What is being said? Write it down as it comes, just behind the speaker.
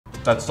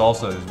That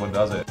salsa is what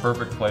does it.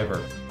 Perfect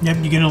flavor. Yep,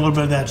 you get a little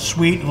bit of that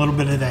sweet, a little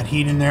bit of that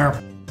heat in there.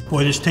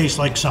 Boy, this tastes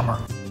like summer.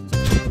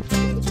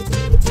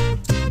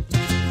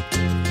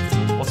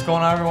 What's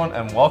going on, everyone,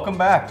 and welcome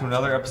back to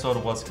another episode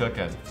of What's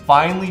Cooking.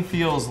 Finally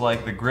feels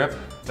like the grip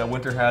that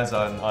winter has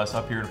on us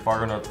up here in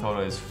Fargo, North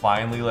Dakota is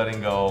finally letting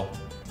go,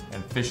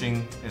 and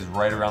fishing is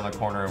right around the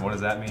corner. And what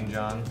does that mean,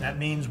 John? That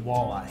means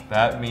walleye.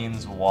 That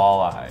means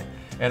walleye.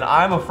 And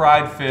I'm a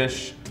fried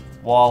fish,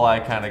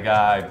 walleye kind of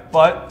guy,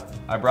 but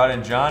I brought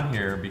in John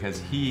here because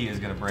he is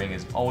gonna bring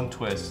his own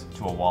twist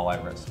to a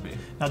walleye recipe.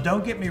 Now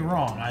don't get me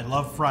wrong, I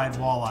love fried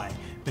walleye,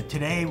 but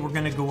today we're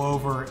gonna go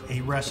over a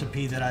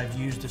recipe that I've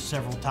used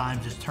several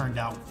times. It's turned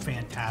out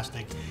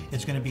fantastic.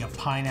 It's gonna be a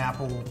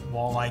pineapple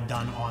walleye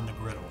done on the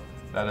griddle.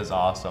 That is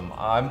awesome.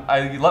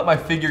 I let my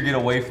figure get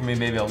away from me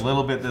maybe a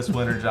little bit this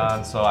winter,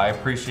 John, so I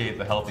appreciate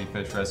the healthy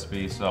fish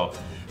recipe. So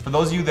for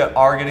those of you that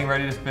are getting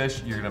ready to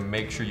fish, you're gonna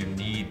make sure you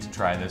need to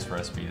try this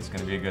recipe. It's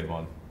gonna be a good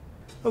one.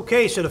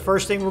 Okay, so the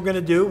first thing we're gonna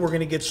do, we're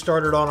gonna get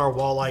started on our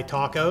walleye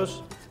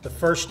tacos. The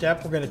first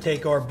step, we're gonna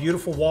take our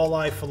beautiful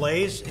walleye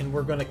fillets and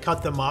we're gonna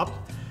cut them up.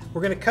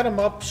 We're gonna cut them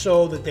up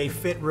so that they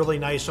fit really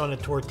nice on a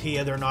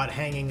tortilla. They're not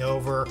hanging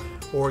over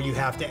or you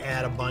have to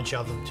add a bunch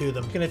of them to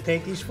them. We're gonna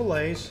take these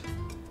fillets,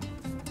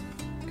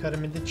 cut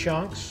them into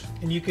chunks,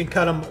 and you can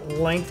cut them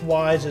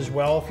lengthwise as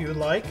well if you would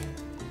like.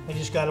 I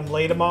just got them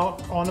laid them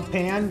out on a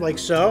pan like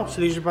so. So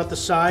these are about the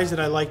size that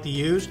I like to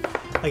use.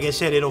 Like I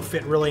said, it'll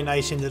fit really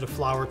nice into the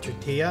flour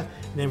tortilla,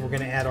 and then we're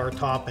gonna add our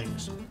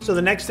toppings. So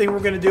the next thing we're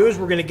gonna do is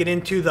we're gonna get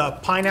into the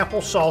pineapple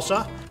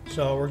salsa.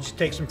 So we're just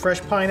take some fresh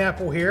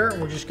pineapple here,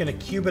 and we're just gonna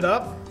cube it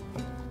up.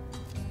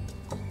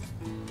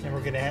 And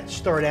we're gonna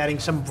start adding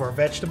some of our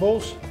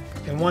vegetables.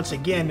 And once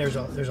again, there's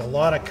a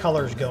lot of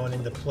colors going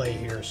into play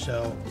here.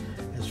 So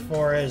as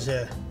far as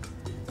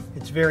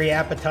it's very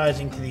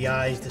appetizing to the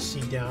eyes to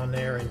see down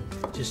there and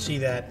just see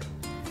that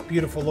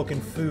beautiful looking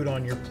food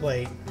on your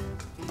plate.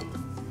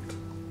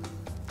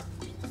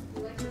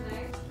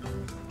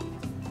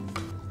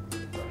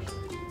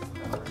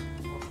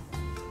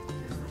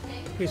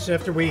 Okay, so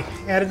after we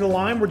added the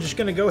lime, we're just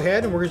going to go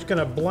ahead and we're just going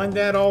to blend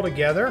that all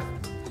together.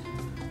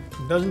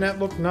 Doesn't that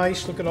look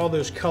nice? Look at all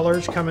those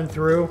colors coming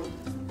through.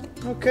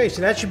 Okay, so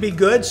that should be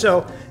good.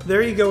 So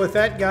there you go with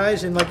that,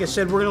 guys. And like I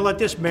said, we're gonna let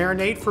this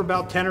marinate for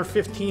about 10 or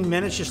 15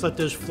 minutes. Just let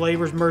those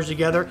flavors merge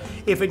together.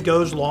 If it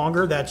goes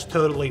longer, that's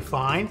totally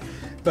fine.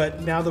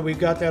 But now that we've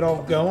got that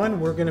all going,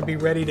 we're gonna be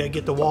ready to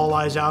get the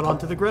walleyes out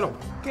onto the griddle.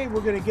 Okay,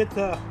 we're gonna get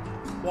the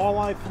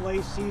walleye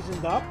fillet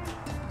seasoned up.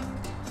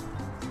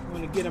 We're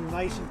gonna get them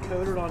nice and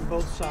coated on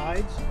both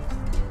sides.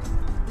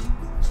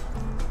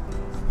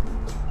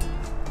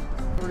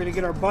 We're gonna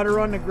get our butter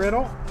on the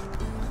griddle.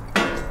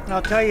 And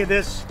I'll tell you,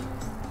 this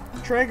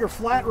Traeger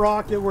flat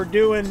rock that we're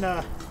doing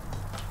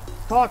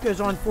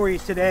tacos on for you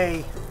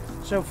today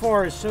so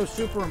far is so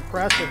super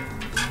impressive.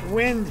 The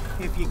wind,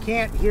 if you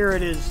can't hear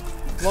it, is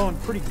blowing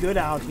pretty good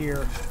out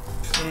here,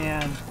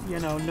 and you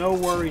know, no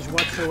worries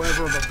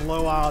whatsoever of a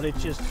blowout.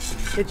 It's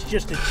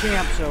just a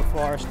champ so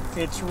far.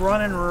 It's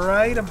running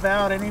right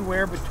about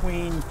anywhere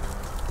between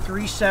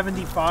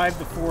 375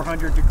 to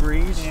 400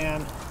 degrees,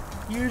 and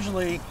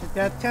usually at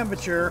that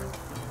temperature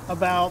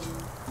about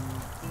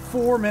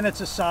 4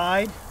 minutes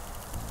aside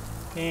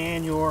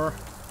and your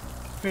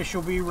fish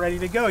will be ready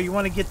to go. You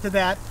want to get to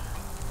that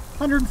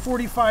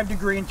 145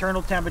 degree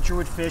internal temperature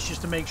with fish just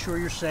to make sure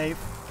you're safe.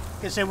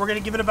 Like I said, we're going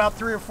to give it about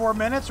 3 or 4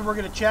 minutes and we're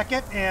going to check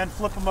it and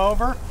flip them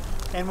over.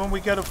 And when we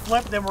go to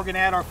flip, then we're going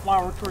to add our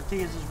flour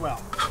tortillas as well.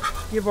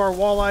 Give our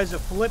walleyes a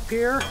flip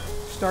here,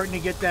 starting to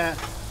get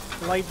that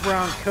light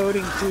brown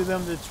coating to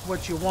them. That's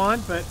what you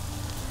want, but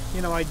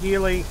you know,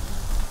 ideally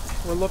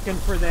we're looking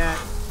for that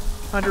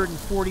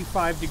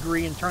 145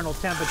 degree internal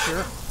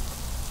temperature.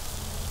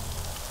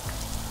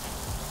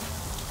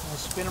 I'll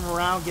spin them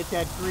around, get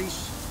that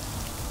grease.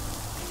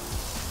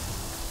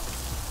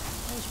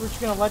 So we're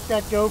just going to let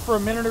that go for a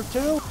minute or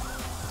two.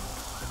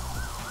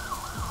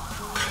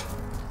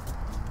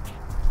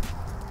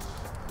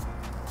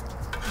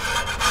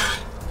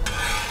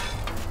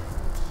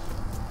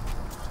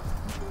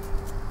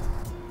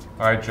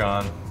 All right,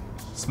 John.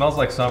 Smells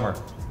like summer.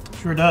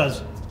 Sure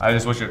does. I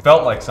just wish it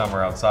felt like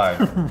summer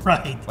outside.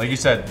 Right. Like you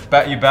said,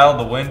 you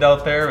battled the wind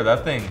out there, but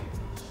that thing,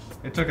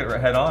 it took it right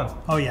head on.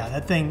 Oh yeah,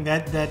 that thing,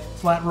 that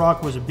flat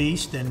rock was a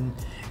beast, and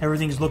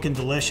everything's looking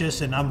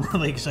delicious, and I'm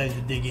really excited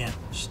to dig in.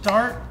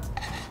 Start.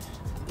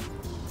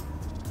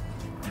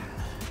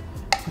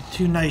 Put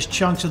 2 nice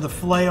chunks of the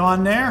filet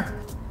on there.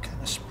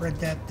 Kind of spread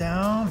that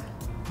down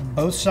on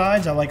both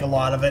sides. I like a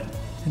lot of it.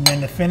 And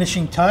then the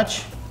finishing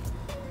touch,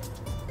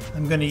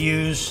 I'm going to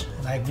use,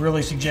 and I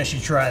really suggest you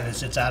try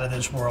this, it's out of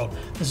this world.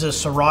 This is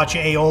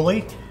sriracha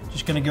aioli.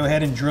 Just going to go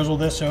ahead and drizzle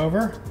this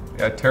over.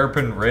 Yeah,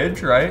 Terrapin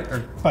Ridge, right?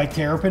 By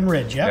Terrapin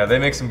Ridge, yeah. Yeah, they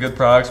make some good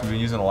products. We've been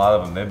using a lot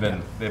of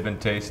them. They've been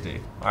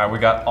tasty. All right, we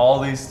got all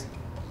these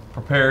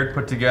prepared,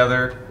 put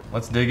together.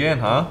 Let's dig in,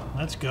 huh?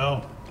 Let's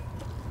go.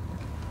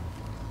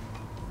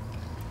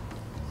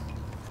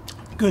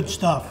 Good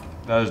stuff.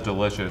 That is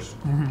delicious.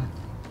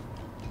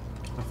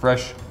 The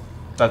fresh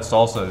That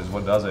salsa is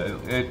what does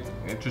it.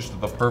 It's just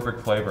the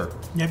perfect flavor.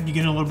 Yep, you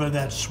get a little bit of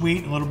that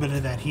sweet, a little bit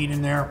of that heat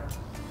in there.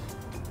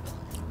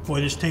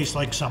 Boy, this tastes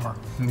like summer.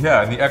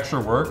 Yeah, and the extra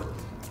work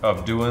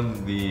of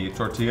doing the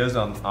tortillas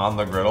on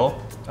the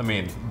griddle, I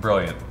mean,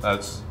 brilliant.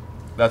 That's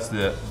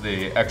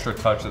the extra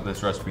touch that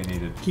this recipe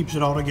needed. Keeps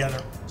it all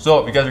together. So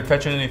if you guys are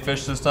catching any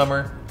fish this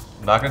summer,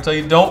 I'm not gonna tell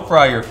you don't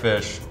fry your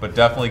fish, but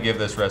definitely give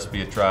this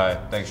recipe a try.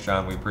 Thanks,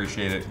 John, we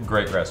appreciate it.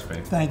 Great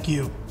recipe. Thank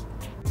you.